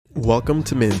Welcome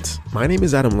to Mint. My name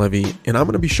is Adam Levy, and I'm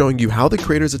going to be showing you how the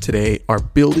creators of today are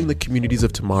building the communities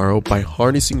of tomorrow by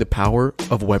harnessing the power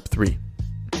of Web3.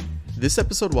 This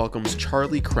episode welcomes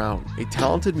Charlie Crown, a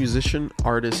talented musician,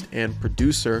 artist, and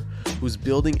producer who's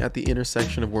building at the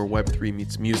intersection of where Web3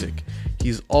 meets music.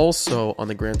 He's also on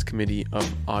the grants committee of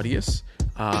Audius,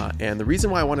 and the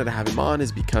reason why I wanted to have him on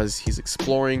is because he's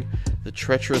exploring the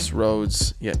treacherous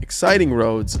roads, yet exciting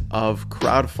roads of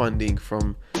crowdfunding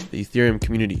from the Ethereum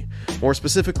community. More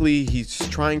specifically, he's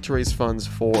trying to raise funds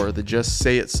for the Just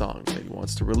Say It songs that he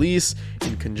wants to release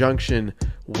in conjunction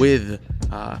with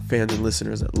fans and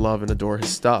listeners that love and adore his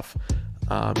stuff.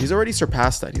 He's already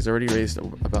surpassed that. He's already raised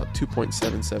about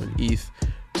 2.77 ETH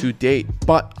to date,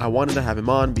 but I wanted to have him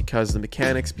on because the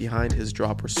mechanics behind his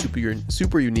drop are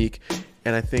super unique,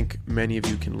 and I think many of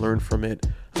you can learn from it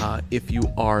if you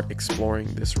are exploring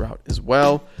this route as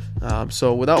well.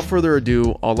 So without further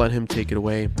ado, I'll let him take it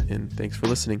away, and thanks for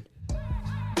listening.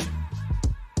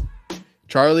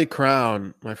 Charlie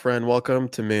Crown, my friend, welcome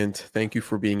to Mint. Thank you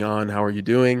for being on. How are you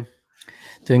doing?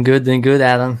 Doing good,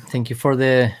 Adam. Thank you for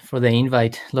the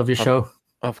invite. Love your show.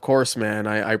 Of course, man.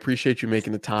 I appreciate you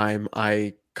making the time.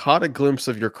 I caught a glimpse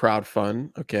of your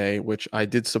crowdfund, which I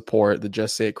did support, the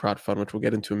Just Say It crowdfund, which we'll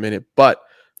get into in a minute. But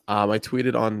I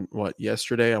tweeted on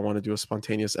yesterday. I want to do a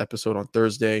spontaneous episode on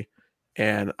Thursday.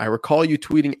 And I recall you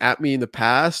tweeting at me in the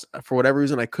past. For whatever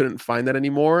reason, I couldn't find that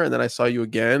anymore. And then I saw you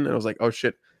again and I was like, oh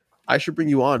shit, I should bring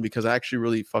you on because I actually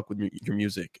really fuck with your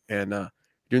music and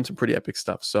doing some pretty epic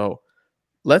stuff. So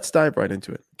let's dive right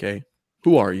into it. Okay.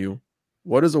 Who are you?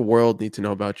 What does the world need to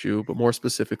know about you? But more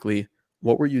specifically,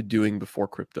 what were you doing before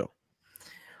crypto?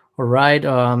 All right.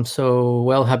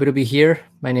 Happy to be here.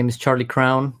 My name is Charlie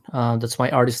Crown. That's my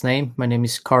artist name. My name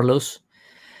is Carlos.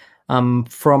 I'm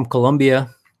from Colombia.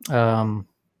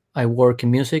 I work in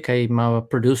music. I'm a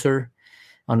producer,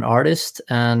 an artist.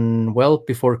 And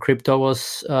before crypto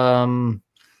was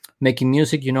making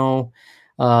music, doing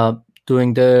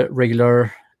the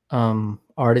regular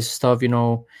artist stuff,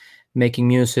 making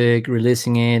music,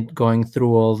 releasing it, going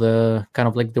through all the kind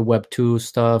of like the Web2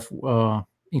 stuff,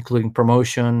 including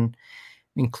promotion,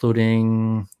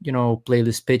 including,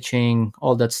 playlist pitching,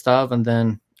 all that stuff. And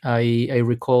then I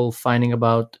recall finding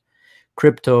about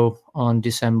crypto on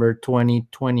December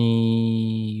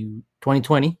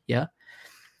 2020. Yeah.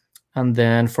 And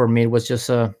then for me, it was just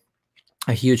a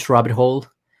huge rabbit hole,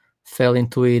 fell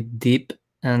into it deep.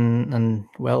 And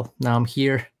now I'm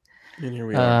here. And here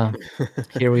we are.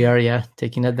 Here we are, yeah,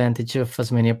 taking advantage of as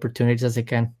many opportunities as I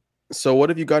can. So what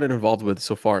have you gotten involved with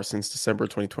so far since December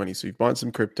 2020? So you've bought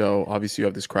some crypto. Obviously, you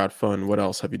have this crowdfund. What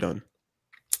else have you done?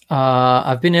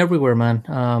 I've been everywhere, man.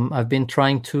 I've been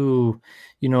trying to,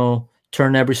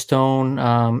 turn every stone.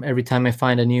 Every time I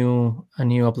find a new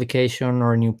application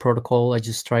or a new protocol, I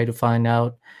just try to find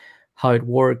out how it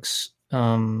works.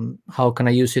 How can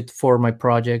I use it for my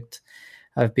project?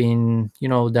 I've been,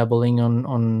 dabbling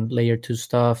on layer 2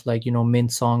 stuff, like,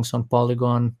 mint songs on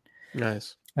Polygon.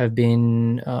 Nice. I've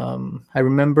been, I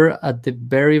remember at the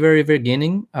very, very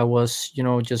beginning, I was,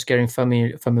 just getting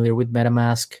familiar with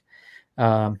MetaMask,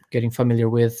 getting familiar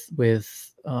with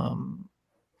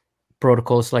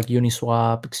protocols like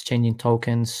Uniswap, exchanging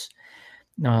tokens,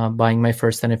 buying my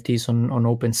first NFTs on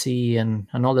OpenSea and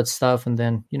all that stuff. And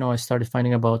then, I started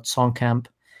finding about Songcamp,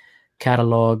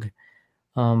 Catalog,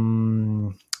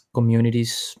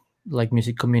 communities, like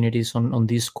music communities on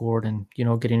Discord, and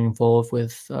getting involved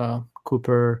with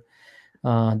Cooper,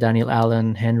 Daniel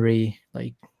Allen, Henry,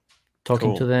 like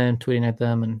talking to them, tweeting at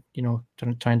them, and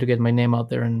trying to get my name out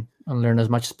there and learn as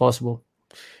much as possible.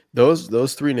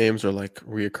 Those three names are like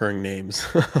reoccurring names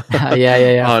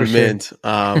yeah on Mint,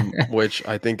 which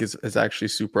I think is actually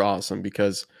super awesome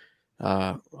because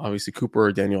obviously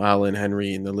Cooper, Daniel Allen,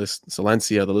 Henry, and the list,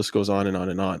 Silencia, the list goes on and on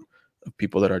and on of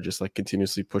people that are just like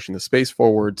continuously pushing the space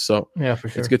forward. So yeah, for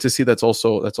sure. It's good to see that's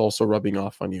also rubbing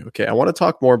off on you. Okay. I want to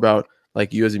talk more about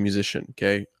like you as a musician.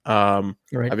 Okay. Right.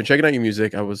 I've been checking out your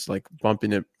music. I was like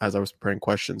bumping it as I was preparing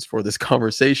questions for this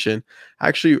conversation.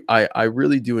 Actually, I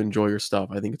really do enjoy your stuff.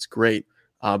 I think it's great.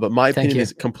 But my opinion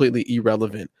is completely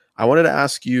irrelevant. I wanted to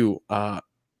ask you, are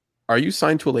you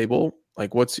signed to a label?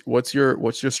 Like what's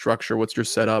your structure? What's your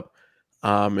setup?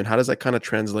 And how does that kind of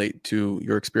translate to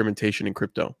your experimentation in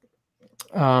crypto?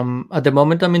 At the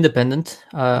moment, I'm independent.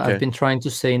 I've been trying to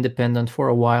stay independent for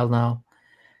a while now.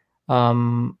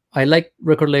 I like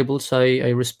record labels. I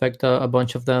respect a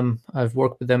bunch of them. I've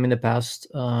worked with them in the past.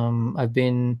 I've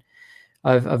done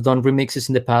remixes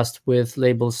in the past with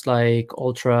labels like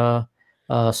Ultra,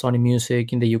 Sony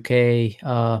Music in the UK,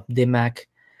 DMAC.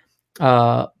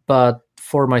 But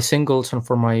for my singles and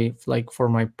for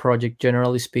my project,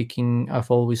 generally speaking, I've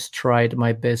always tried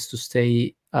my best to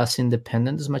stay as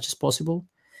independent as much as possible,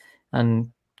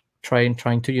 and trying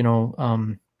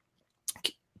to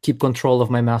keep control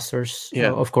of my masters.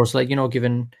 Yeah. Of course, like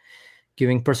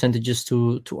giving percentages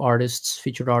to artists,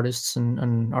 featured artists,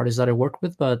 and artists that I work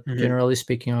with. But Hmm. generally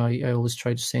speaking, I always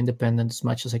try to stay independent as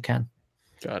much as I can.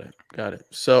 Got it. Got it.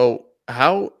 So,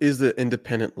 how is the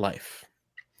independent life?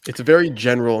 It's a very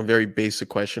general and very basic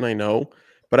question, I know,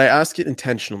 but I ask it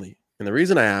intentionally. And the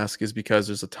reason I ask is because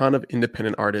there's a ton of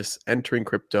independent artists entering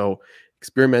crypto,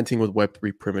 experimenting with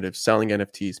Web3 primitives, selling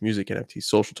NFTs, music NFTs,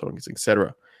 social tokens,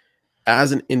 etc.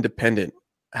 As an independent,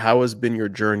 how has been your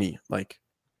journey like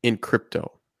in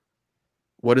crypto?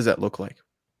 What does that look like?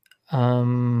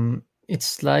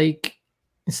 It's like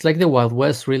the Wild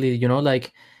West, really.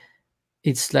 Like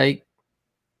it's like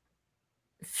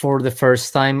for the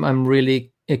first time, I'm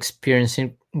really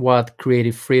experiencing what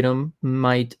creative freedom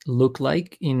might look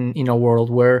like in a world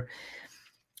where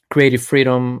creative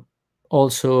freedom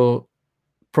also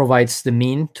provides the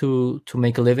mean to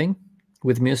make a living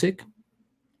with music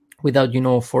without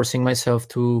forcing myself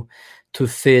to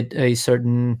fit a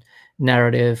certain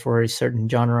narrative or a certain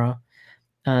genre.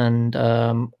 And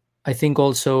I think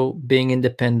also being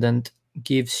independent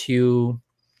gives you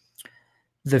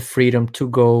the freedom to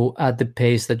go at the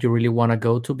pace that you really want to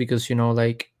go to, because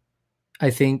like I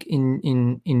think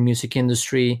in music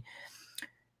industry,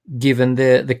 given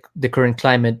the current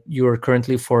climate, you are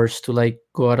currently forced to like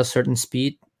go at a certain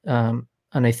speed. And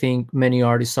I think many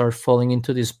artists are falling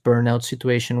into this burnout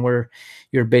situation where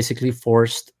you're basically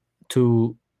forced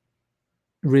to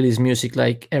release music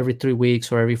like every 3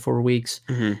 weeks or every 4 weeks,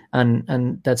 Hmm.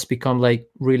 and that's become like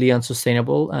really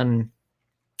unsustainable. And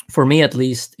for me at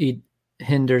least, it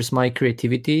hinders my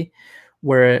creativity,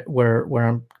 where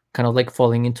I'm kind of like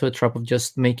falling into a trap of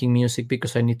just making music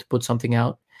because I need to put something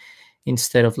out,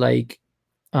 instead of like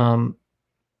um,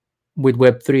 with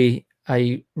Web3,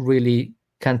 I really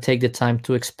can take the time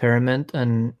to experiment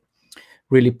and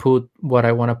really put what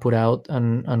I want to put out,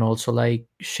 and also like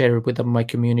share it with my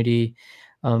community,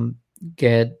 um,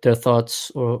 get their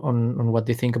thoughts on what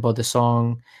they think about the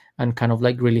song, and kind of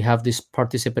like really have this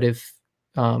participative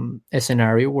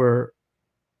scenario where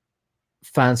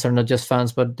fans are not just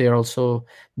fans, but they're also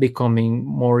becoming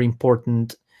more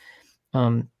important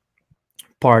um,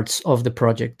 parts of the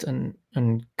project, and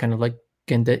kind of like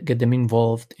get them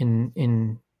involved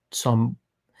in some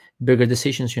bigger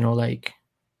decisions, like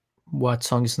what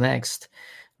song is next,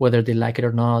 whether they like it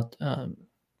or not,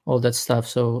 all that stuff.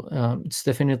 So it's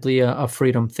definitely a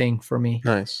freedom thing for me.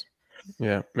 Nice.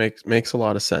 Yeah, makes a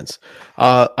lot of sense.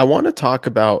 I want to talk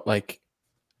about like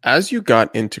as you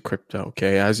got into crypto,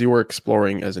 okay, as you were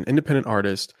exploring as an independent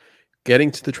artist,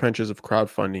 getting to the trenches of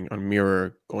crowdfunding on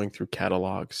Mirror, going through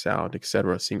catalog, sound,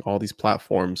 etc., seeing all these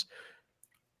platforms,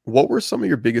 what were some of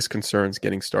your biggest concerns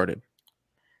getting started,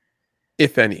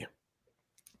 if any?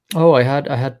 Oh, I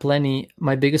had plenty.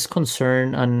 My biggest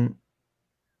concern, and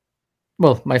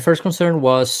well, my first concern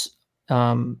was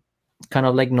um, kind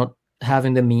of like not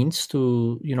having the means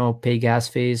to pay gas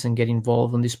fees and get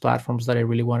involved on these platforms that I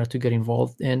really wanted to get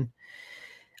involved in,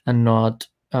 and not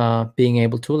being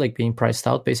able to, like, being priced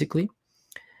out basically.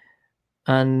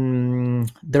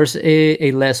 And there's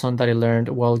a lesson that I learned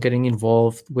while getting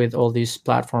involved with all these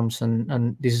platforms,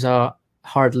 and this is a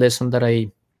hard lesson that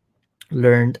I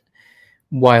learned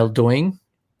while doing,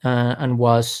 and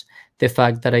was the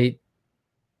fact that I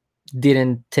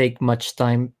didn't take much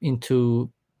time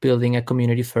into building a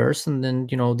community first, and then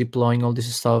deploying all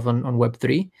this stuff on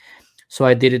Web3. So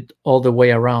I did it all the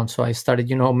way around. So I started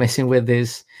messing with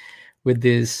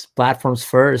these platforms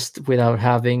first without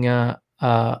having a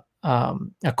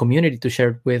community to share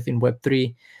it with in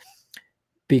Web3.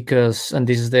 Because, and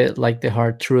this is the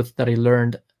hard truth that I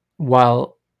learned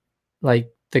while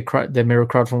like the Mirror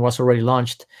crowdfund was already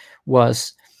launched,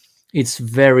 was it's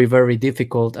very, very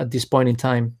difficult at this point in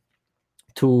time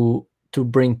to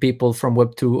bring people from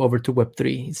Web2 over to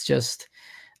Web3. It's just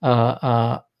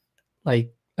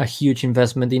like a huge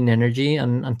investment in energy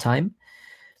and time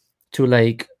to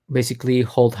like basically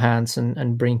hold hands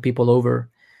and bring people over.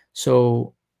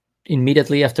 So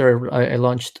immediately after I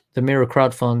launched the Mirror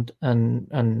crowdfund,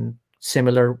 and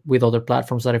similar with other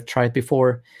platforms that I've tried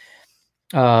before,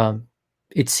 uh,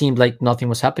 it seemed like nothing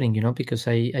was happening, because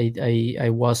I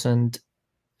wasn't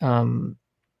um,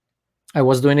 I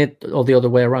was doing it all the other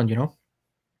way around.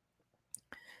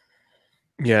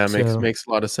 Yeah, So makes a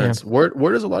lot of yeah. sense. Where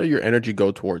does a lot of your energy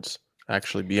go towards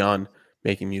actually beyond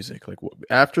making music? Like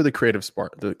after the creative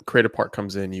spark, the creative part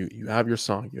comes in, you have your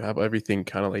song, you have everything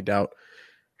kind of laid out.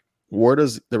 Where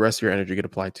does the rest of your energy get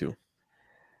applied to?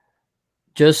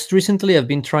 Just recently, I've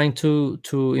been trying to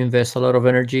invest a lot of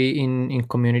energy in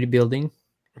community building.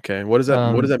 Okay, what does that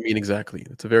Um, mean exactly?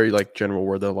 It's a very like general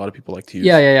word that a lot of people like to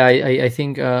yeah, use. yeah, yeah. I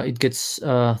think it gets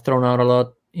thrown out a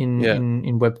lot Yeah.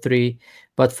 in Web3,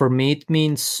 but for me, it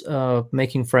means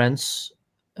making friends,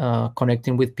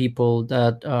 connecting with people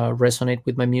that resonate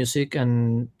with my music,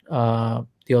 and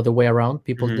the other way around,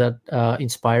 people Hmm. that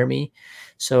inspire me.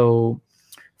 So,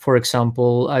 for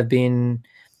example, I've been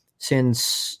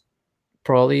since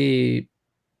probably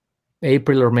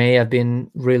April or May, I've been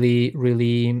really,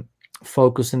 really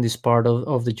focused in this part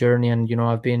of the journey. And,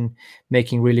 I've been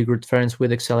making really good friends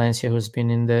with Excelencia, who's been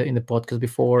in the podcast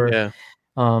before. Yeah.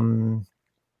 Um,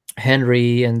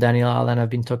 Henry and Daniel Allen, I've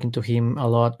been talking to him a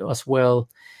lot as well.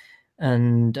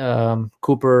 And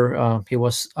Cooper, he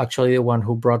was actually the one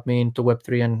who brought me into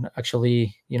Web3 and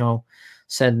actually,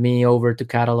 sent me over to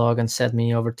Catalog and sent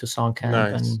me over to Songcamp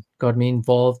Nice. and got me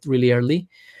involved really early.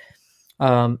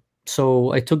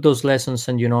 So I took those lessons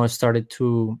and I started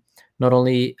to not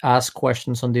only ask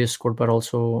questions on Discord, but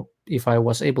also if I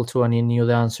was able to and I knew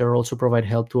the answer, also provide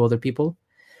help to other people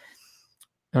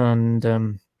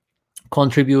and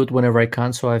contribute whenever I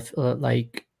can. So I've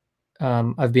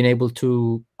been able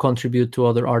to contribute to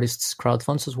other artists'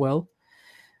 crowdfunds as well,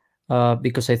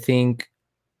 because I think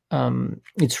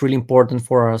it's really important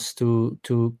for us to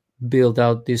build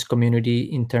out this community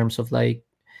in terms of like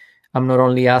I'm not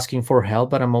only asking for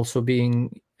help, but I'm also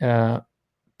being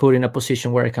put in a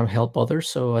position where I can help others.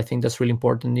 So I think that's really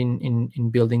important in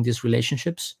building these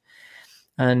relationships.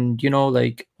 And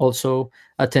like also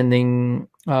attending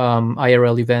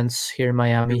IRL events here in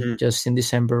Miami. Hmm. Just in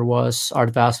December was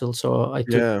Art Basel, so I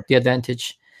took Yeah. the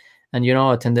advantage and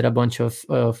attended a bunch of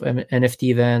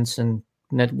NFT events and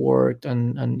networked.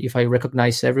 And if I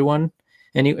recognize anyone,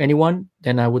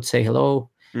 then I would say hello.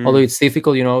 Although Mm. it's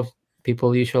difficult,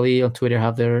 people usually on Twitter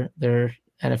have their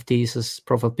NFTs as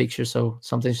profile pictures, so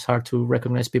sometimes it's hard to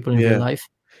recognize people in real Yeah. life.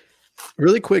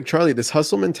 Really quick, Charlie, this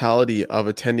hustle mentality of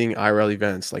attending IRL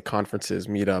events like conferences,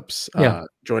 meetups, Yeah.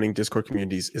 joining Discord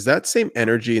communities, is that same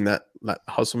energy and that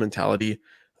hustle mentality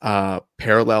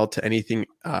parallel to anything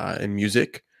in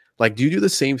music? Like, do you do the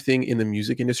same thing in the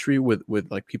music industry with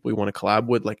like people you want to collab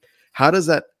with? Like, how does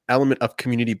that element of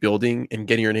community building and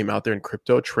getting your name out there in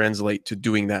crypto translate to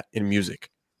doing that in music?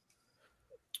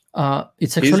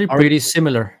 It's Is actually are pretty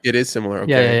similar. It is similar?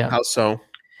 Yeah, yeah, Okay, yeah. how so?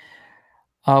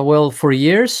 Well, for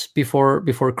years before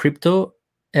crypto,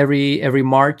 every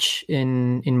March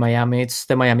in Miami, it's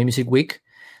the Miami Music Week.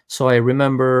 So I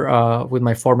remember with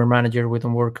my former manager, we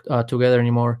don't work together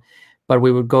anymore, but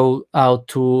we would go out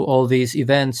to all these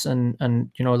events and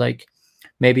like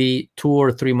maybe 2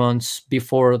 or 3 months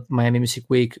before Miami Music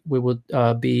Week, we would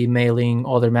be mailing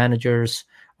other managers,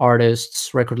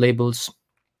 artists, record labels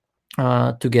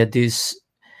to get these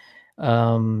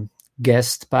um,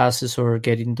 guest passes or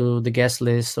get into the guest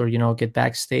list or get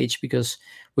backstage, because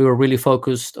we were really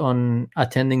focused on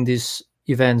attending these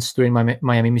events during my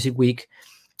Miami Music Week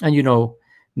and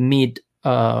meet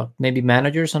maybe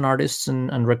managers and artists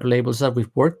and record labels that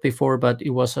we've worked before, but it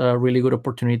was a really good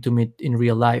opportunity to meet in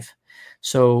real life.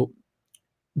 So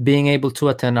being able to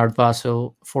attend Art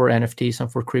Basel for NFTs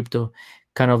and for crypto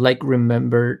kind of like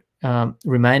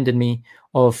reminded me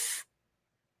of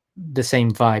the same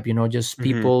vibe, just Hmm.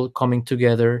 people coming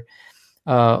together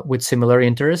with similar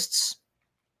interests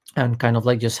and kind of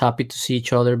like just happy to see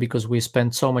each other because we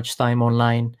spend so much time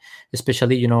online,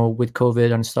 especially, with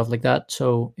COVID and stuff like that.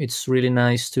 So it's really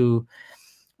nice to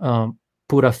um,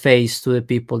 put a face to the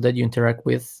people that you interact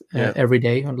with Yeah. every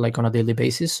day on a daily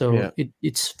basis. Yeah. So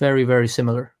it's very, very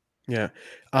similar. Yeah.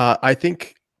 I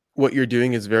think what you're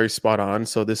doing is very spot on.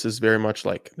 So this is very much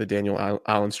like the Daniel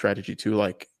Allen strategy too.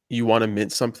 Like you want to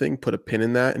mint something, put a pin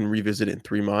in that and revisit it in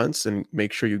 3 months and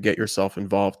make sure you get yourself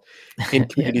involved in Yeah.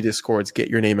 community discords, get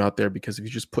your name out there, because if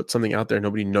you just put something out there,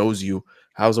 nobody knows you.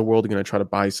 How's the world going to try to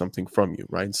buy something from you,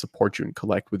 right? And support you and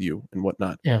collect with you and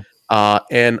whatnot. Yeah.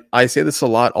 And I say this a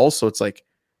lot also. It's like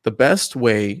the best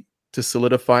way to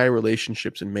solidify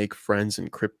relationships and make friends in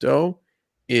crypto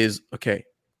is okay,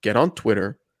 get on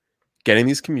Twitter, get in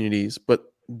these communities. But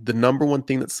the number one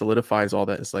thing that solidifies all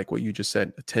that is like what you just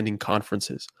said, attending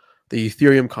conferences, the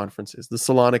Ethereum conferences, the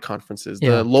Solana conferences, the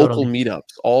Yeah, local totally.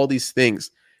 meetups, all these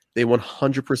things. They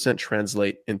 100%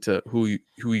 translate into who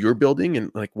you're building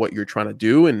and like what you're trying to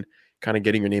do and kind of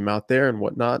getting your name out there and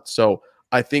whatnot. So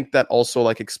I think that also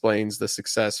like explains the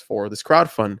success for this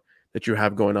crowdfund that you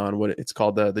have going on. What it's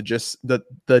called,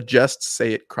 the just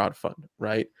say it crowdfund,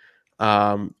 right?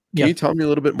 Can Yeah. you tell me a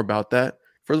little bit more about that?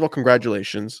 First of all,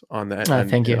 congratulations on that, and,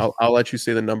 Thank and you. I'll let you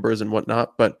say the numbers and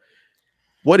whatnot. But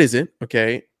what is it?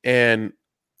 Okay, and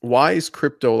why is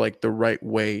crypto like the right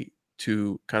way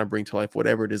to kind of bring to life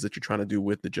whatever it is that you're trying to do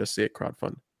with the Just Say It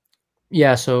crowdfund?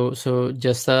 Yeah, so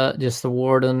just a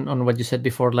word on what you said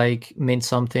before, like mint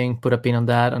something, put a pin on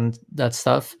that and that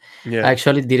stuff. I Yeah.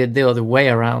 actually did it the other way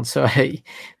around. So I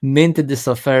minted the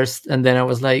stuff first, and then I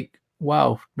was like,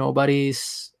 wow,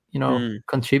 nobody's, Mm.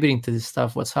 contributing to this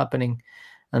stuff. What's happening?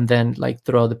 And then like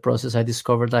throughout the process I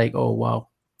discovered like, oh wow,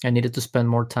 I needed to spend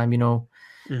more time,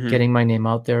 Mm-hmm. getting my name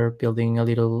out there, building a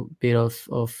little bit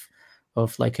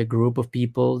of like a group of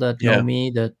people that know Yeah.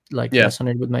 me, that like Yeah.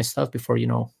 resonate with my stuff before,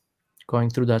 going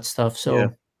through that stuff. Yeah.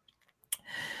 So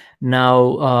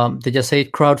now the Just Say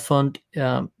It crowdfund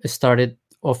started,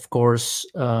 of course,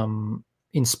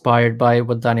 inspired by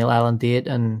what Daniel Allen did,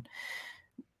 and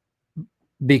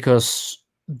because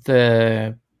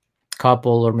the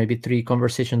couple or maybe three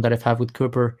conversations that I've had with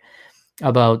Cooper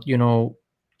about,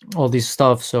 all this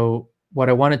stuff. So what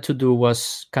I wanted to do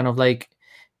was kind of like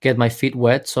get my feet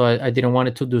wet. So I didn't want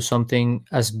it to do something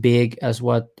as big as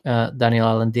what Daniel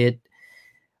Allen did,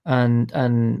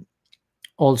 and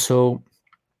also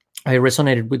I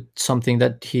resonated with something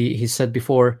that he said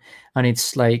before, and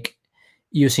it's like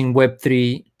using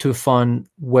Web3 to fund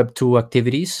Web2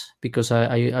 activities, because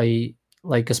I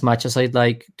like, as much as I'd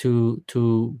like to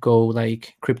go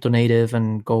like crypto native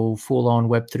and go full on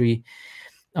Web3.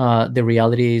 The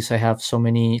reality is I have so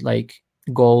many like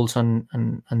goals and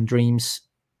dreams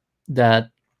that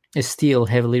still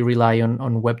heavily rely on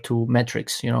Web2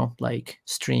 metrics, like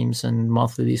streams and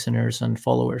monthly listeners and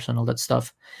followers and all that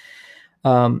stuff.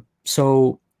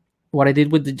 So what I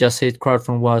did with the Just Say It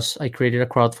crowdfund was I created a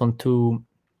crowdfund to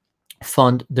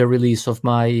fund the release of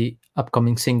my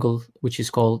upcoming single, which is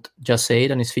called Just Say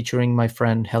It, and is featuring my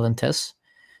friend Helen Tess.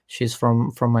 She's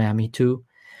from Miami too.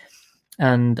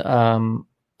 And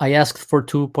I asked for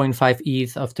 2.5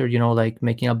 ETH after, like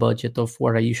making a budget of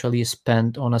what I usually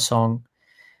spend on a song,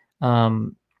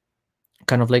 um,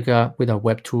 kind of like with a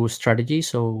Web2 strategy.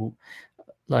 So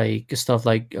like stuff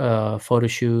like photo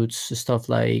shoots, stuff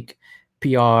like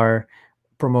PR,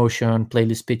 promotion,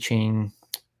 playlist pitching,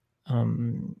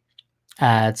 um,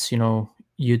 ads,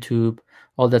 YouTube,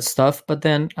 all that stuff. But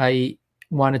then I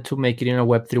wanted to make it in a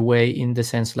Web3 way, in the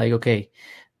sense like, okay,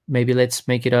 maybe let's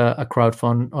make it a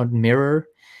crowdfund on Mirror,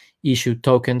 issue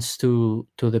tokens to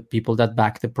the people that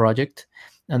back the project.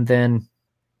 And then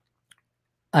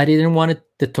I didn't want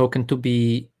the token to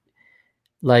be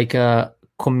like a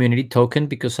community token,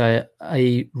 because I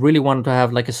really wanted to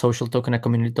have like a social token, a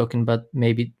community token, but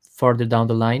maybe further down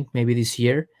the line, maybe this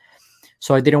year.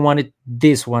 So I didn't want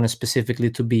this one specifically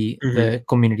to be Mm-hmm. the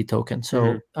community token.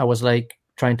 Mm-hmm. So I was like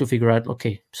trying to figure out,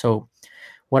 okay, so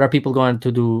what are people going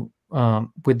to do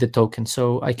with the token?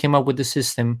 So I came up with the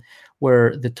system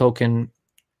where the token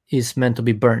is meant to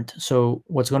be burnt. So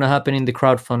what's going to happen in the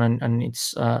crowdfund, and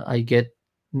it's I get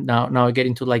now I get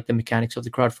into like the mechanics of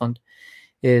the crowdfund,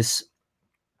 is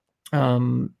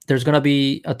there's going to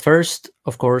be, at first,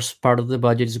 of course, part of the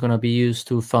budget is going to be used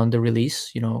to fund the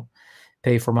release,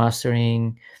 pay for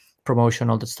mastering, promotion,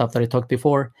 all the stuff that I talked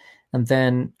before. And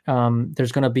then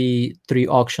there's going to be 3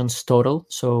 auctions total.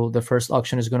 So the first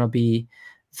auction is going to be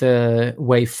the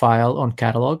WAV file on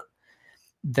catalog.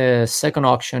 The second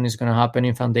auction is going to happen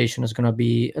in Foundation, is going to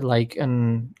be like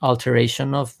an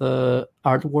alteration of the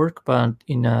artwork, but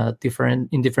in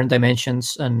different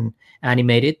dimensions and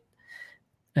animated.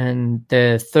 And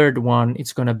the third one,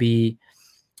 it's going to be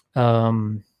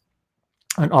an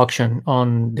auction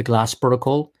on the Glass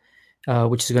protocol,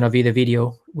 which is going to be the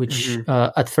video, which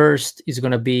Mm-hmm. at first is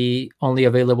going to be only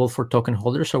available for token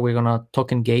holders. So we're going to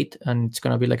token gate, and it's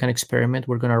going to be like an experiment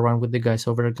we're going to run with the guys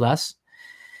over at Glass.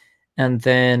 And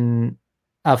then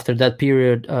after that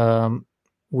period,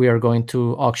 we are going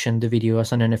to auction the video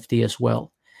as an NFT as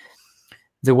well.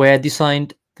 The way I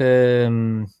designed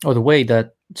or the way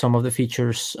that some of the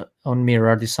features on Mirror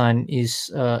are designed is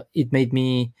it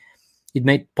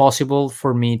made possible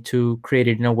for me to create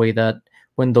it in a way that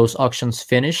when those auctions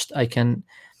finished, I can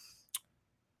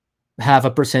have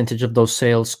a percentage of those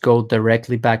sales go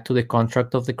directly back to the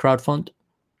contract of the crowdfund,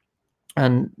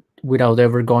 and without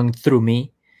ever going through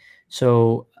me.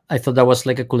 So I thought that was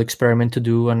like a cool experiment to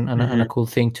do, and a cool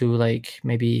thing to like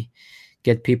maybe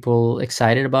get people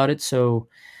excited about it. So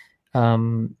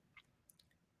from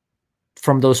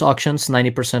those auctions,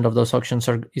 90% of those auctions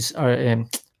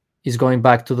is going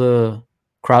back to the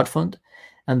crowdfund.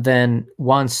 And then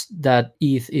once that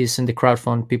ETH is in the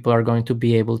crowdfund, people are going to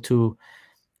be able to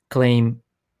claim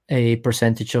a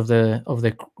percentage of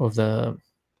the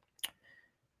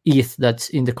ETH that's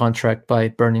in the contract by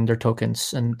burning their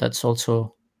tokens, and that's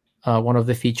also one of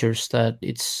the features that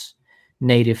it's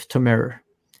native to Mirror.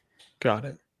 Got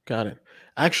it. Got it.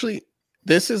 Actually,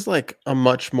 this is like a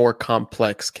much more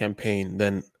complex campaign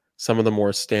than some of the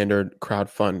more standard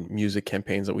crowdfund music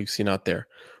campaigns that we've seen out there.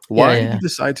 Yeah, Why did you yeah.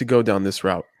 decide to go down this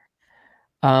route?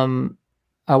 Um,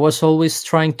 I was always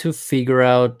trying to figure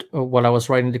out while I was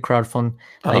writing the crowdfund,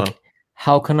 Uh-huh. like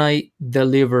how can I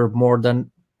deliver more than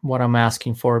what I'm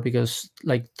asking for? Because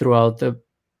like throughout the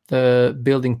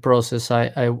building process,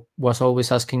 I was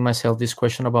always asking myself this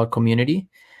question about community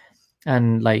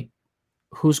and like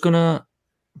who's gonna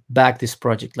back this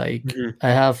project. Like Mhm. I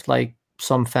have like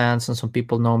some fans and some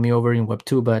people know me over in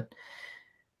Web2, but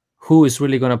who is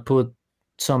really gonna put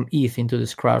some ETH into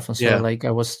this crowdfund? So Yeah. like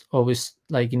I was always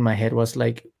like in my head was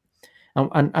like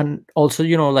and also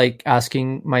like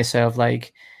asking myself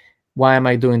like why am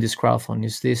I doing this crowdfund?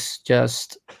 Is this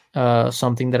just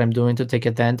something that I'm doing to take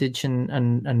advantage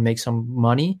and make some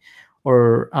money,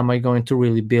 or am I going to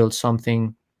really build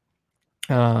something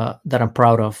that I'm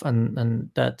proud of and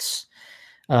that's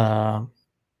uh,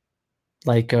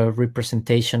 like a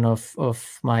representation of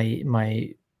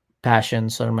my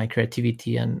passions or my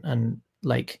creativity and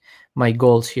like my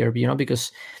goals here,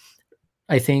 because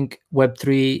I think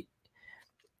Web3,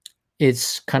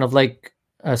 it's kind of like,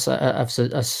 as I've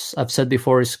said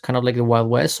before, it's kind of like the Wild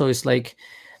West. So it's like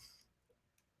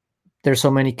there's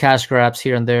so many cash grabs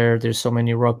here and there. There's so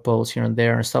many rock balls here and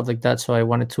there and stuff like that. So I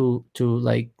wanted to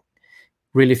like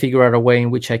really figure out a way in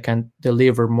which I can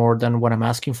deliver more than what I'm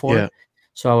asking Yeah. for.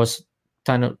 So I was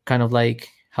kind of like,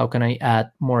 how can I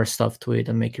add more stuff to it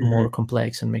and make it Mhm. more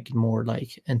complex and make it more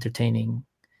like entertaining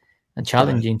and Nice.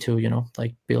 challenging to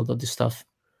like build all this stuff.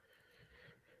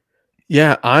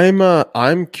 Yeah,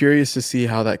 I'm curious to see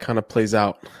how that kind of plays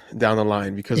out down the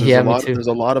line because Yeah, me too. there's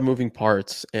a lot of moving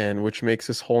parts and which makes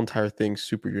this whole entire thing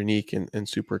super unique and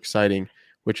super exciting,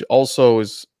 which also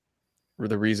is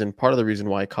the reason part of the reason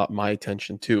why it caught my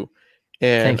attention too.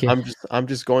 And Thank you. I'm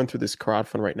just going through this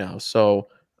crowdfund right now. So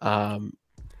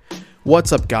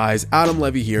what's up, guys? Adam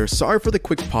Levy here. Sorry for the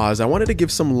quick pause. I wanted to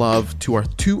give some love to our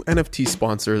two NFT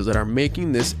sponsors that are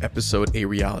making this episode a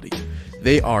reality.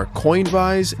 They are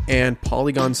Coinvise and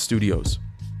Polygon Studios.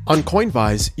 On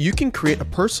Coinvise, you can create a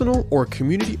personal or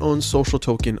community-owned social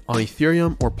token on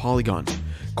Ethereum or Polygon.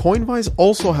 Coinvise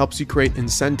also helps you create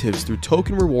incentives through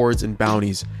token rewards and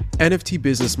bounties, NFT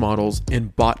business models,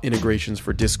 and bot integrations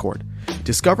for Discord.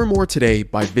 Discover more today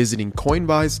by visiting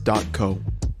coinvise.co.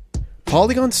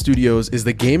 Polygon Studios is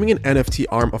the gaming and NFT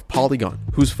arm of Polygon,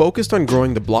 who's focused on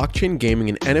growing the blockchain gaming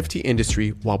and NFT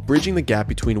industry while bridging the gap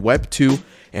between Web 2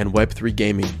 and Web 3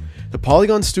 gaming. The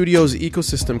Polygon Studios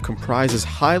ecosystem comprises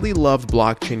highly loved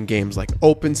blockchain games like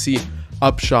OpenSea,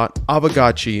 Upshot,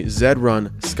 Avagachi, Zedrun,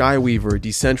 Skyweaver,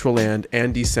 Decentraland,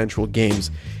 and Decentral Games.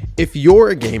 If you're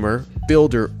a gamer,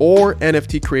 builder, or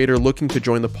NFT creator looking to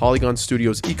join the Polygon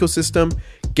Studios ecosystem,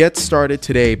 get started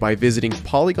today by visiting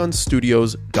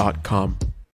polygonstudios.com.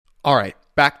 All right,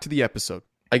 back to the episode.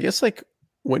 I guess like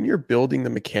when you're building the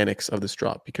mechanics of this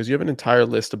drop, because you have an entire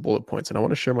list of bullet points, and I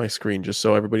want to share my screen just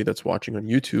so everybody that's watching on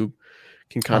YouTube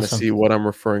can kind of Awesome. see what I'm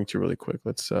referring to really quick.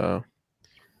 Let's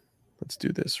do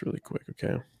this really quick,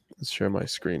 okay? Let's share my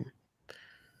screen.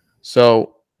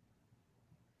 So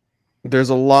there's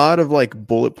a lot of like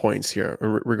bullet points here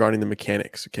regarding the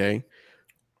mechanics, okay?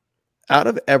 Out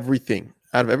of everything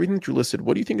that you listed,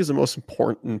 what do you think is the most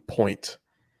important point,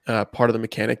 part of the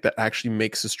mechanic that actually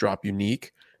makes this drop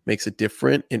unique, makes it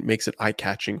different, and makes it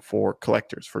eye-catching for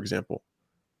collectors, for example?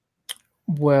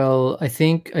 Well, I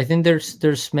think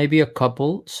there's maybe a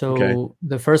couple. Okay. So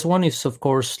the first one is of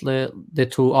course the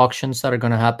two auctions that are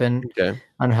going to happen, Okay.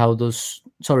 and how those,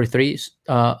 sorry, three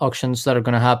auctions that are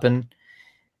going to happen,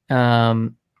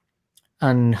 um,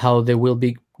 and how they will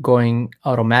be going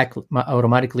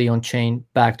automatically on chain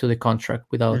back to the contract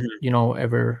without Mhm.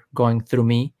 ever going through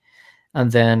me,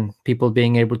 and then people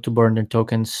being able to burn their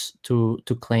tokens to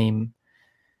claim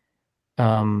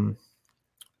um,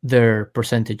 their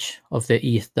percentage of the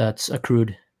ETH that's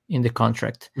accrued in the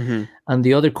contract. Mhm. And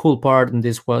the other cool part, and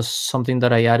this was something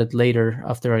that I added later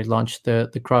after I launched the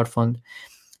crowdfund,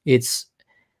 it's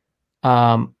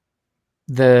um,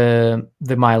 the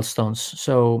milestones.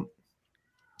 So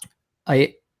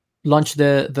I launched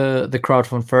the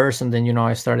crowdfund first, and then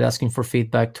I started asking for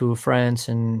feedback to friends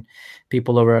and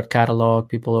people over at Catalog,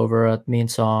 people over at Mean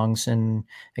Songs and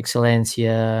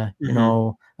Excelencia,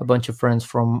 Mhm. a bunch of friends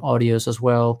from Audios as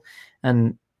well,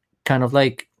 and kind of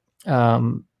like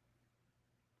um,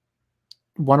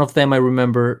 one of them I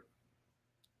remember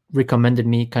recommended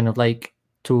me kind of like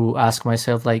to ask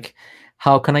myself like,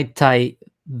 how can I tie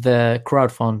the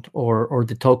crowdfund or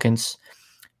the tokens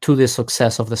to the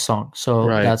success of the song? So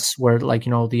Right. that's where like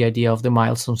the idea of the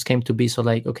milestones came to be. So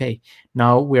like, okay,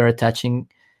 now we are attaching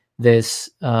this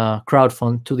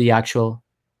crowdfund to the actual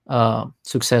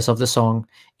success of the song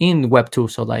in Web2,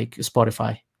 so like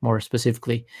Spotify more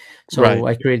specifically. So Right.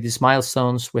 I created these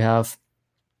milestones. We have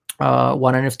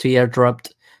one NFT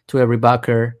airdropped to every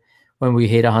backer when we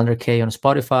hit 100K on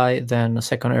Spotify, then a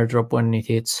second airdrop when it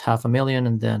hits 500,000,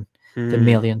 and then the Mm,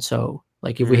 million. So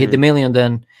like if we hit the million,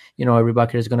 then every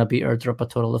backer is gonna be airdrop a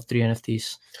total of 3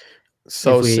 NFTs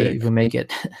so if we sick. make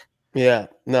it. Yeah.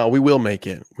 No, we will make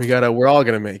it. We're all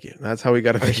gonna make it. That's how we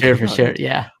gotta For think sure, for about sure. it.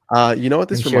 Yeah, You know what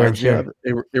I'm this sure, I'm reminds me sure.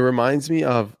 of? It reminds me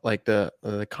of like the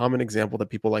common example that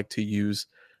people like to use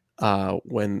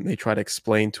when they try to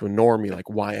explain to a normie like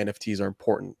why NFTs are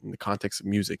important in the context of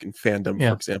music and fandom, for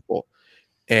Yeah, example.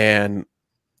 And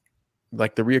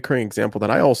like the reoccurring example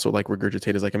that I also like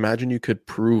regurgitate is like, imagine you could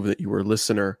prove that you were a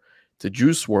listener to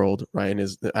Juice World, right?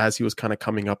 And as he was kind of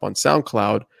coming up on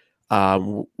SoundCloud,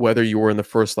 whether you were in the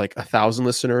first like 1,000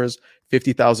 listeners,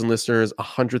 50,000 listeners,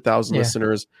 100,000 yeah,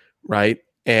 listeners, right?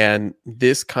 And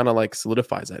this kind of like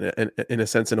solidifies that in a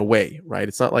sense, in a way, right?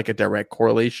 It's not like a direct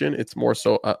correlation. It's more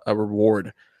so a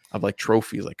reward of like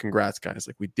trophies, like congrats, guys,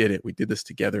 like we did it, we did this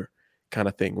together, kind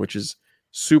of thing, which is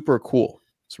super cool.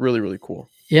 It's really, really cool.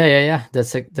 yeah.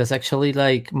 That's actually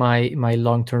like my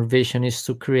long term vision is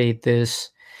to create this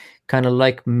kind of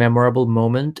like memorable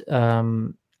moment.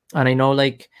 And I know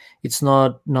like it's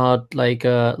not like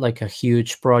a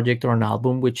huge project or an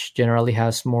album, which generally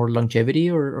has more longevity,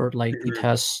 or like it Mhm.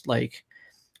 has like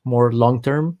more long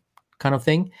term kind of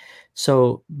thing.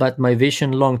 So, but my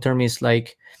vision long term is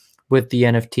like with the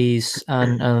NFTs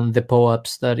and the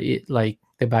POAPs that it like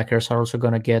the backers are also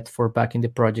gonna get for backing the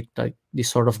project, like this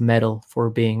sort of medal for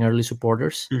being early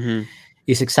supporters, Mhm.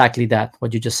 is exactly that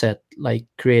what you just said, like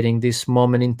creating this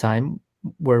moment in time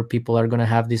where people are gonna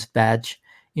have this badge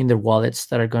in their wallets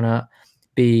that are gonna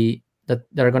be that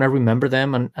are gonna remember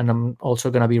them, and I'm also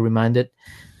gonna be reminded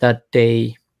that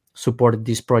they supported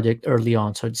this project early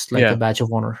on. So it's like a Yeah. badge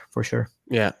of honor for sure.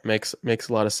 Yeah, makes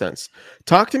a lot of sense.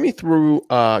 Talk to me through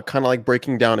kind of like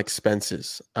breaking down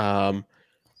expenses.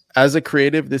 As a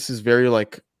creative, this is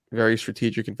very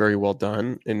strategic and very well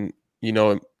done. And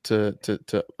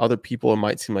to other people, it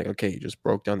might seem like, okay, you just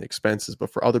broke down the expenses.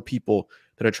 But for other people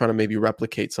that are trying to maybe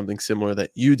replicate something similar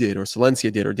that you did, or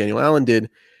Silencia did, or Daniel Allen did,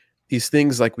 these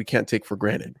things like we can't take for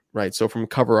granted, right? So from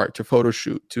cover art to photo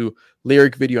shoot to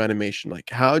lyric video animation, like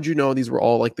how'd you know these were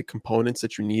all like the components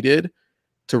that you needed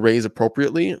to raise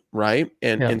appropriately, right?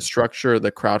 And Yeah. and structure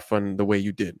the crowdfund the way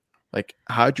you did. Like,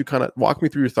 how'd you kind of walk me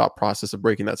through your thought process of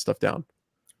breaking that stuff down?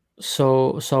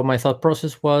 So my thought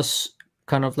process was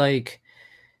kind of like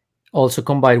also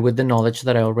combined with the knowledge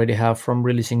that I already have from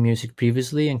releasing music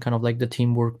previously, and kind of like the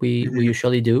teamwork we Mhm.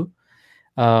 usually do,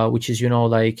 which is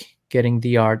like getting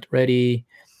the art ready,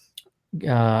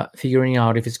 figuring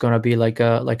out if it's gonna be like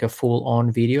a full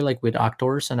on video, like with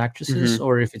actors and actresses, Mhm.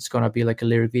 or if it's gonna be like a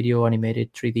lyric video,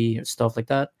 animated 3D stuff like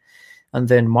that, and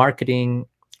then marketing.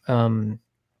 Um,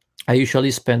 I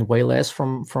usually spend way less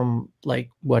from like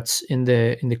what's in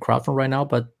the crowdfund right now,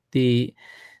 but the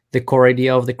core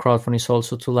idea of the crowdfund is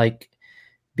also to like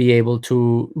be able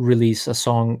to release a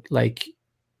song like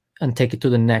and take it to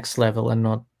the next level, and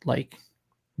not like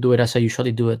do it as I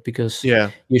usually do it, because Yeah.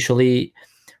 usually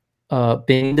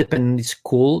being independent is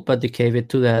cool, but the caveat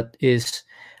to that is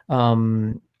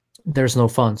um, there's no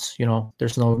funds,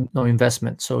 there's no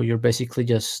investment, so you're basically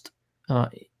just uh,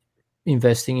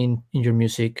 investing in your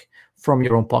music from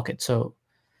your own pocket. So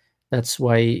that's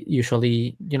why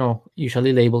usually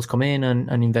labels come in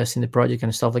and invest in the project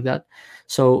and stuff like that.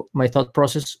 So my thought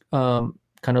process,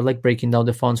 kind of like breaking down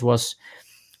the funds, was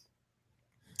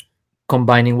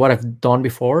combining what I've done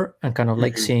before and kind of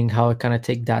like Mhm. seeing how I kind of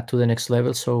take that to the next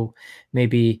level. So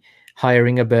maybe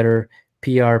hiring a better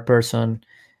PR person,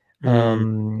 Mm.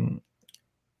 um,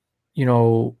 you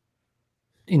know,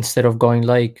 instead of going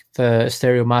like the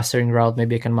stereo mastering route,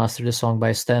 maybe I can master the song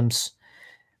by stems.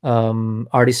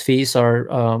 Artist fees are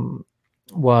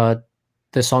what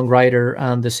the songwriter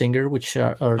and the singer, which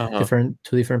are Uh-huh. different,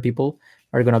 two different people,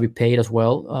 are going to be paid as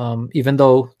well. Even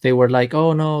though they were like,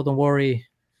 oh no, don't worry,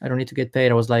 I don't need to get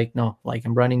paid. I was like, no, like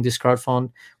I'm running this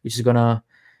crowdfund, which is gonna,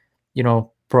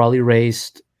 probably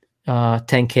raise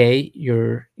 10K.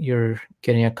 You're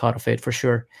getting a cut of it for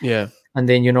sure. Yeah. And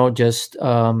then just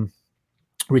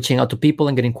reaching out to people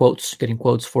and getting quotes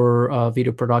for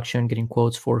video production, getting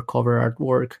quotes for cover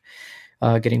artwork,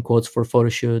 getting quotes for photo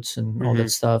shoots and all that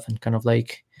Mhm. stuff. And kind of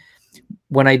like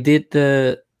when I did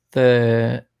the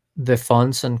the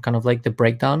funds and kind of like the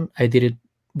breakdown, I did it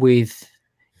with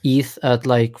ETH at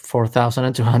like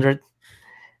 4,200,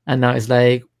 and now it's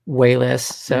like way less.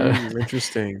 So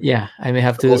Interesting. yeah, I may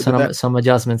have to do So did that some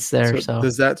adjustments there. so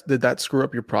So did that screw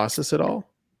up your process at all?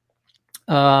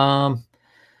 um,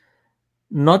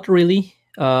 not really,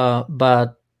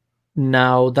 but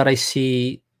now that I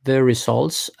see the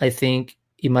results, I think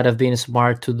it might have been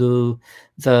smart to do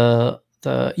the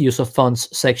use of funds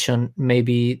section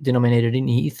maybe denominated in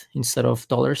ETH instead of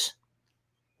dollars,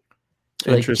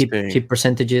 to like Interesting. keep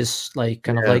percentages like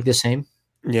kind of Yeah. like the same,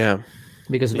 Yeah.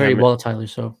 because Yeah. very volatile.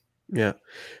 So Yeah.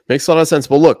 Makes a lot of sense.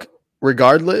 Well, look,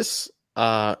 regardless,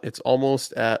 it's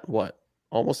almost at what?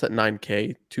 Almost at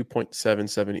 9K,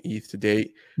 2.77 ETH to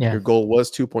date. yeah, Your goal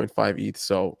was 2.5 ETH.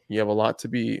 So you have a lot to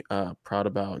be proud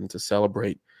about and to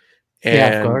celebrate.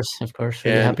 yeah, And of course,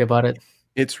 really and happy about it.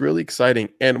 it's really exciting.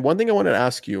 And one thing I wanted to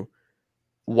ask you,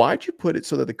 why'd you put it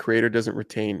so that the creator doesn't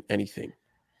retain anything?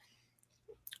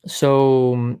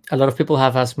 So a lot of people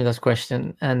have asked me that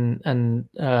question, and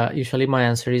usually my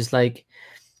answer is like,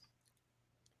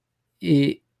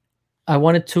 I I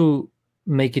wanted to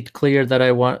make it clear that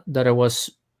I was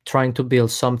trying to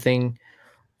build something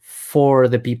for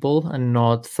the people and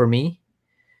not for me.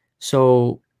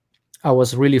 So I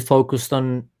was really focused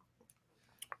on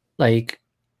like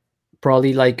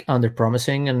probably like under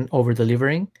promising and over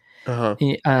delivering, Uh-huh.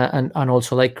 and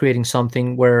also like creating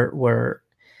something where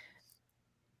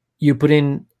you put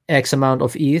in X amount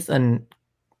of ETH, and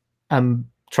I'm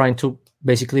trying to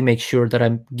basically make sure that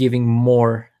I'm giving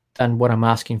more than what I'm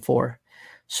asking for.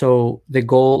 So the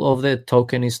goal of the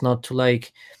token is not to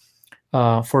like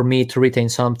for me to retain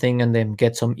something and then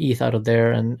get some ETH out of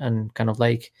there and kind of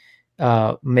like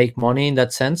make money in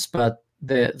that sense. But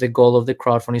the goal of the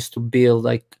crowdfund is to build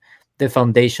like the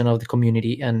foundation of the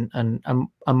community, and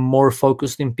I'm more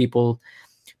focused in people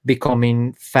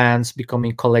becoming fans,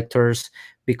 becoming collectors,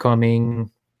 becoming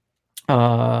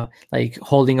like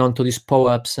holding on to these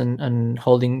POAPs and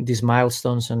holding these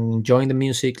milestones and enjoying the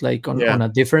music like Yeah. on a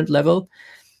different level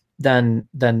than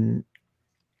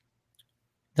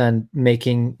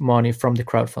making money from the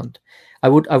crowdfund. I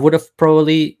would have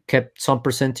probably kept some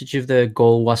percentage if the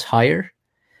goal was higher,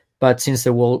 but since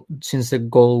the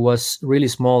goal was really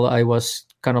small, I was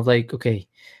kind of like, okay,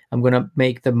 I'm gonna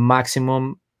make the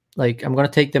maximum, like I'm gonna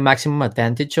take the maximum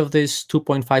advantage of this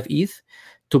 2.5 ETH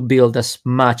to build as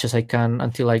much as I can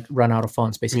until I run out of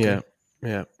funds, Yeah. basically.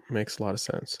 Yeah. Makes a lot of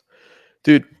sense.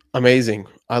 Dude, amazing.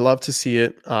 I love to see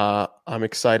it. I'm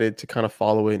excited to kind of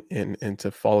follow it and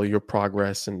to follow your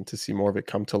progress and to see more of it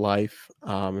come to life.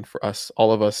 And for us,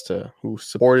 all of us to who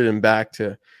supported and back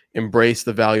to embrace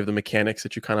the value of the mechanics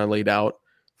that you kind of laid out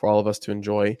for all of us to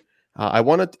enjoy. I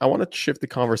want to shift the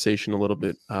conversation a little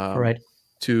bit All right.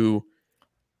 to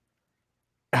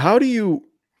how do you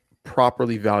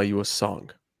properly value a song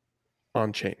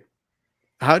on chain?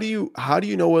 How do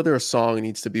you know whether a song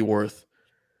needs to be worth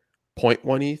point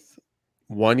 0.1 ETH,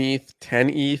 1 ETH, 10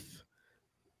 ETH?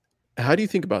 How do you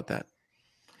think about that?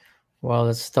 Well,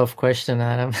 that's a tough question,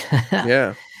 Adam.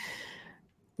 Yeah.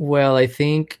 Well, I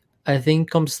think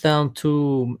comes down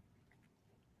to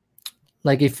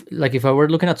like if I were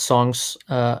looking at songs,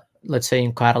 let's say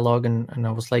in catalog, and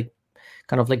I was like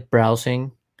kind of like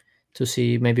browsing to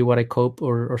see maybe what I cope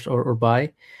or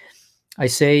buy. I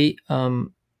say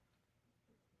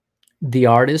the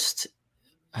artist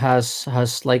has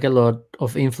like a lot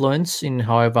of influence in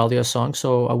how I value a song.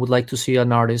 So I would like to see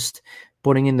an artist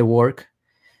putting in the work,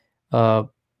 uh,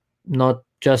 not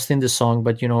just in the song,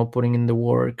 but putting in the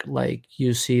work. Like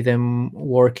you see them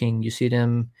working, you see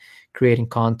them creating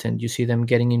content, you see them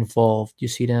getting involved, you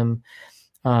see them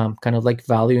kind of like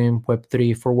valuing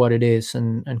Web3 for what it is,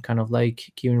 and kind of like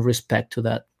giving respect to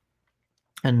that,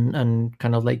 and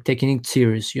kind of like taking it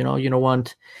serious. You don't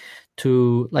want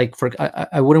to like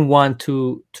I wouldn't want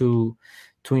to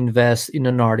invest in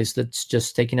an artist that's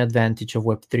just taking advantage of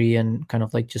Web3 and kind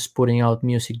of like just putting out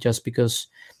music just because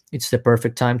it's the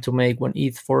perfect time to make one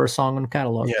ETH for a song on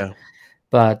catalog, Yeah.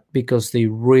 but because they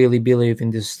really believe in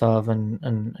this stuff,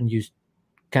 and you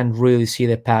can really see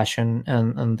the passion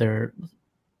and their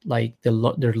like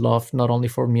their love not only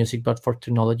for music but for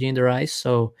technology in their eyes.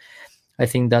 So I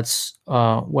think that's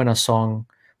when a song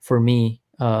for me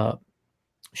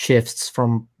shifts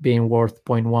from being worth zero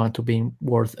point 0.1 to being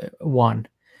worth 1,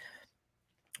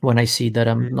 when I see that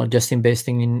I'm Mm, not just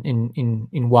investing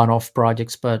in one-off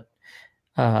projects, but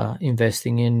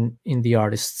investing in the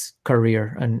artist's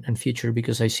career and future,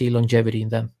 because I see longevity in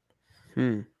them.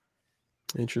 hmm.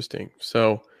 Interesting.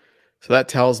 So that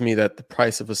tells me that the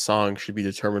price of a song should be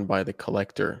determined by the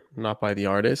collector, not by the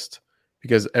artist,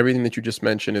 because everything that you just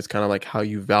mentioned is kind of like how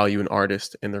you value an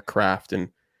artist and their craft and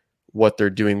what they're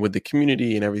doing with the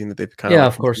community and everything that they've kind of Yeah,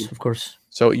 like. of course, of course.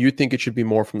 So you think it should be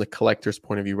more from the collector's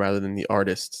point of view rather than the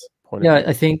artist's point of Yeah,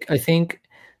 view?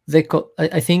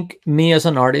 I think me as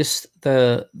an artist,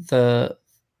 the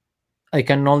I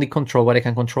can only control what I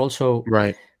can control. So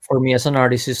Right. for me as an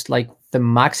artist, is like the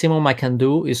maximum I can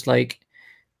do is like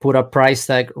put a price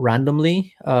tag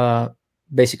randomly,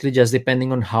 basically just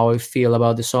depending on how I feel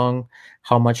about the song,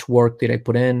 how much work did I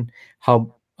put in,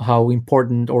 how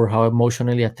important or how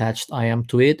emotionally attached I am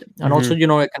to it. And Hmm. also,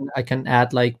 I can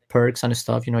add like perks and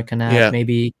stuff. I can add Yeah.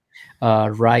 maybe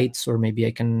rights, or maybe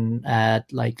I can add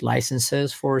like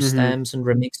licenses for Hmm. stamps and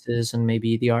remixes, and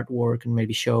maybe the artwork and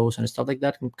maybe shows and stuff like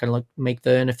that, and kind of like make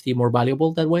the NFT more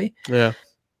valuable that way. Yeah.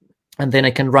 And then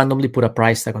I can randomly put a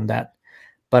price tag on that.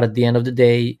 But at the end of the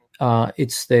day,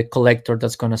 it's the collector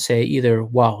that's going to say either,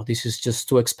 wow, this is just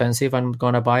too expensive, I'm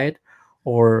going to buy it,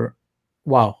 or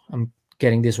wow, I'm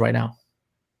getting this right now.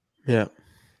 Yeah.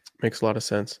 Makes a lot of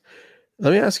sense.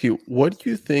 Let me ask you, what do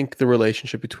you think the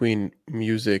relationship between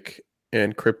music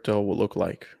and crypto will look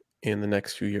like in the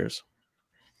next few years?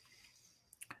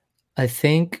 I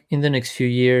think in the next few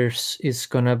years, it's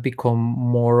going to become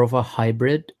more of a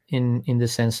hybrid in the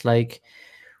sense like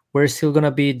we're still going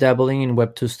to be dabbling in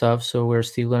Web2 stuff. So we're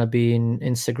still going to be in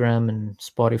Instagram and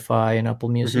Spotify and Apple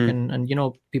Music. Hmm.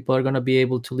 And people are going to be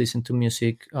able to listen to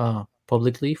music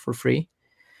publicly for free.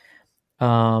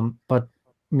 But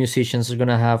musicians are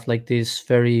gonna have like this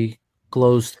very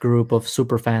closed group of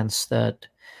super fans that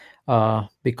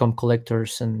become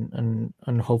collectors, and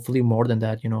hopefully more than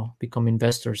that, become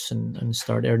investors, and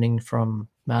start earning from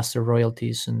master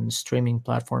royalties and streaming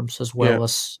platforms as Yeah. well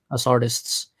as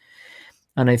artists.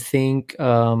 And I think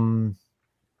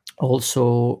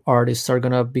also artists are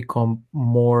gonna become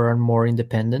more and more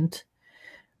independent,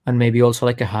 and maybe also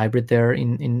like a hybrid there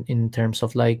in terms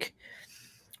of like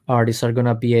artists are going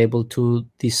to be able to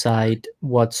decide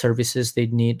what services they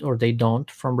need or they don't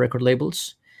from record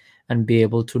labels, and be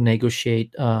able to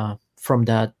negotiate from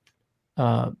that,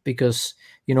 because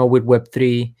with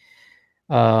Web3,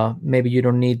 maybe you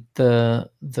don't need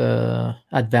the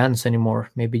advance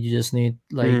anymore. Maybe you just need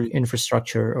like Mm.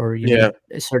 infrastructure, or you Yeah.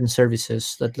 need certain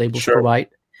services that labels Sure. provide,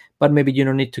 but maybe you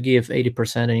don't need to give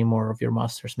 80% anymore of your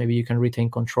masters. Maybe you can retain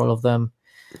control of them,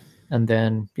 and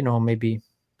then maybe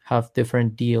have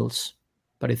different deals.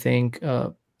 But I think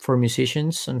for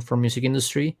musicians and for music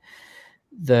industry,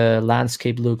 the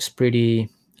landscape looks pretty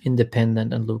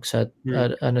independent, and looks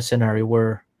Mm. at a scenario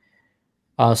where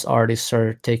us artists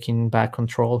are taking back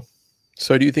control.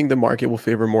 So do you think the market will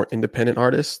favor more independent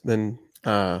artists than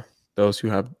those who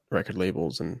have record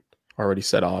labels and already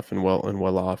set off and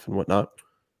well off and whatnot?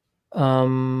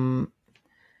 um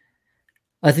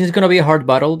I think it's gonna be a hard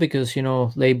battle, because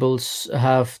labels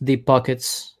have deep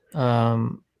pockets,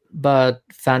 but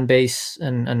fan base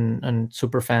and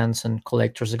super fans and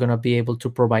collectors are gonna be able to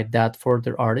provide that for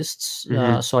their artists.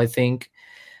 Hmm. So I think,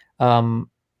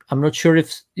 um, I'm not sure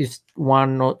if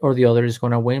one or the other is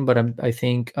gonna win, but I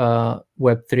think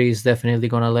Web3 is definitely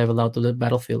gonna level out the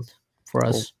battlefield for Cool.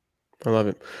 us. I love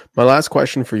it. My last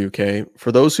question for you, Kay,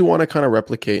 for those who want to kind of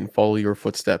replicate and follow your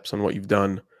footsteps on what you've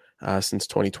done since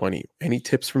 2020, any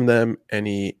tips from them?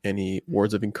 Any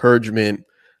words of encouragement?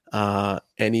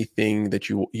 Anything that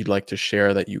you'd like to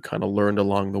share that you kind of learned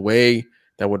along the way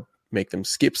that would make them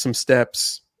skip some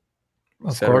steps, et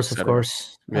Of cetera, et course, of cetera?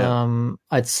 course. Yeah.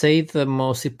 I'd say the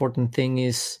most important thing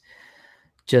is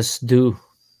just do.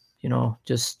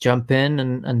 Just jump in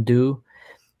and do.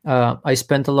 I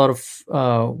spent a lot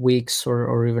of weeks,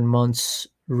 or even months,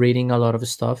 reading a lot of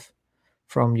stuff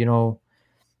from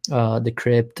the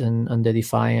Crypt and the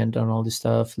Defiant and all this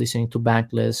stuff, listening to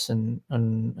Bankless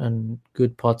and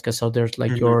good podcasts out there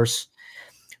like Mhm. yours.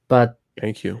 But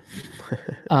Thank you.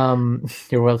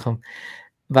 you're welcome.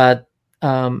 But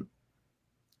um,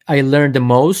 I learned the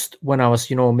most when I was,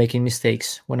 making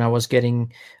mistakes, when I was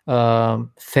getting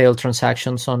failed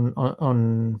transactions on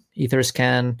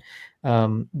Etherscan,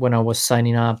 when I was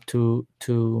signing up to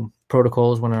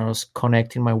protocols, when I was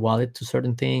connecting my wallet to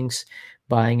certain things,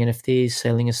 buying NFTs,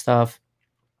 selling stuff.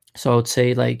 So I would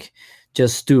say like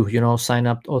just do, sign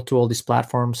up to all these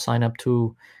platforms, sign up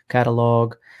to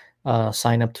Catalog,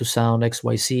 sign up to Sound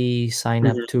XYZ, sign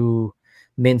up Mhm. to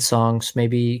Mint Songs,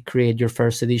 maybe create your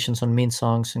first editions on Mint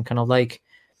Songs, and kind of like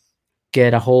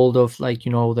get a hold of like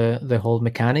the whole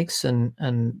mechanics. And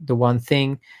the one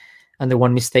thing and the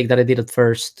one mistake that I did at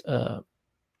first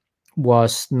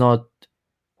was not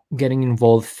getting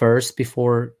involved first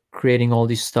before creating all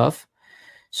this stuff.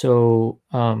 So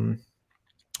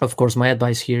of course my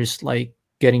advice here is like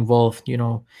get involved,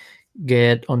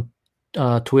 get on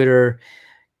Twitter,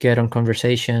 get on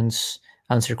conversations,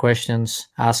 answer questions,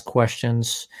 ask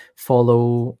questions,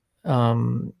 follow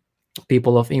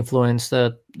people of influence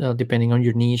that, depending on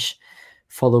your niche,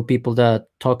 follow people that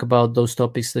talk about those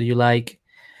topics that you like,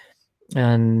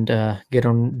 and get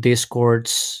on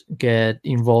discords, get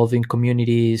involved in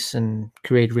communities and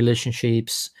create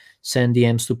relationships, send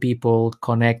DMs to people,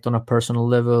 connect on a personal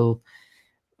level,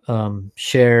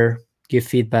 share, give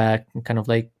feedback, and kind of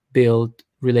like build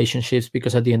relationships,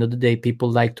 because at the end of the day, people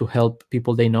like to help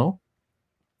people they know.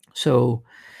 So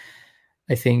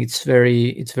I think it's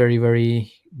very,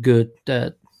 very good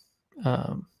that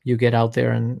you get out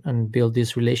there and build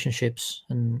these relationships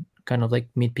and kind of like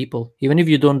meet people. Even if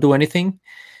you don't do anything,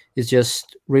 it's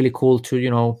just really cool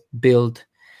to, build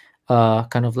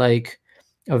kind of like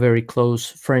a very close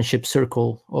friendship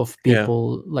circle of Yeah,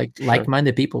 people, like sure.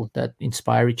 like-minded people that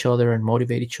inspire each other and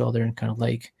motivate each other, and kind of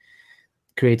like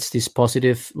creates this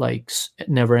positive, like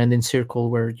never-ending circle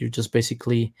where you're just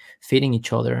basically feeding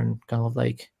each other and kind of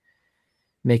like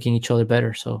making each other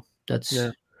better. So that's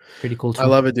Yeah. pretty cool I too.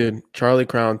 love it, dude. Charlie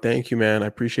Crown, thank you, man. I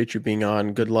appreciate you being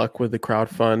on. Good luck with the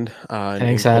crowdfund and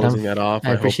Thanks, Adam. closing that off. I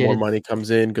I hope appreciate more it. money comes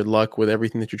in. Good luck with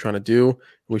everything that you're trying to do.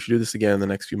 We should do this again in the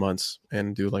next few months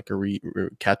and do like a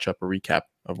catch up, a recap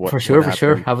of what For sure.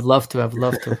 happened. I would love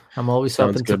to. I'm always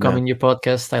Sounds open to good, come man. in your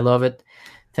podcast. I love it.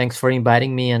 Thanks for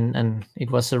inviting me, and it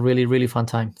was a really, really fun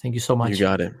time. Thank you so You much.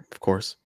 got it. Of course.